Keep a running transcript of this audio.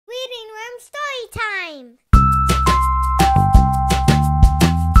time.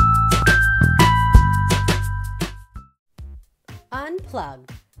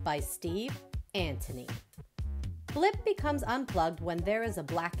 Unplugged by Antony. Blip becomes unplugged when there is a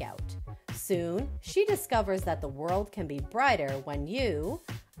blackout. Soon, she discovers that the world can be brighter when you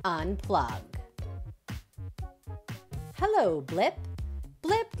unplug. Hello, Blip.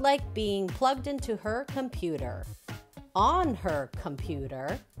 Blip liked being plugged into her computer. On her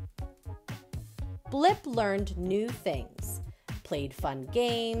computer, Blip learned new things, played fun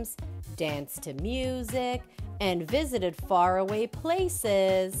games, danced to music, and visited faraway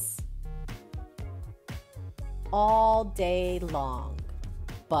places all day long.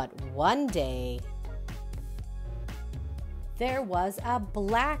 But one day, there was a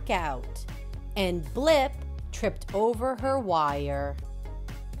blackout, and Blip tripped over her wire.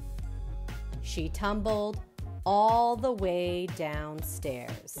 She tumbled all the way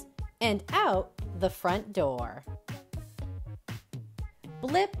downstairs and out the front door.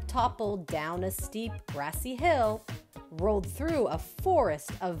 Blip toppled down a steep grassy hill, rolled through a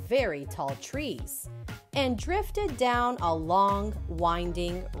forest of very tall trees, and drifted down a long,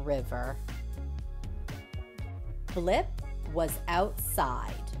 winding river. Blip was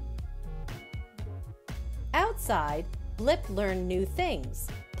outside. Outside, Blip learned new things,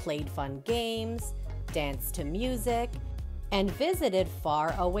 played fun games, danced to music, and visited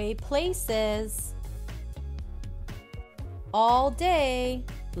faraway places all day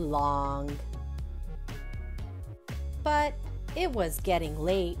long. But it was getting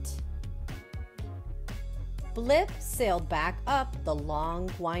late. Blip sailed back up the long,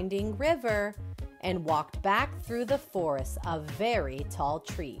 winding river and walked back through the forest of very tall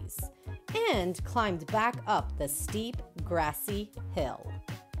trees and climbed back up the steep, grassy hill,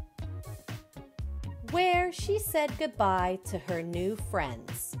 where she said goodbye to her new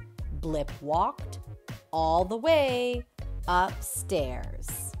friends. Blip walked all the way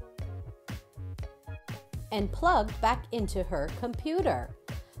upstairs and plugged back into her computer.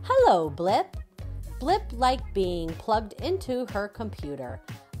 Hello, Blip. Blip liked being plugged into her computer,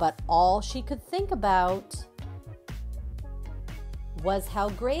 but all she could think about was how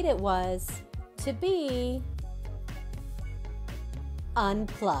great it was to be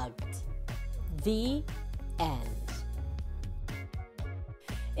unplugged. The end.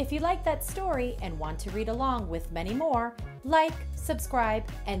 If you like that story and want to read along with many more, like, subscribe,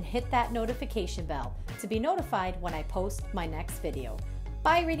 and hit that notification bell to be notified when I post my next video.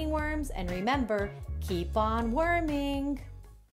 Bye, reading worms, and remember, keep on worming.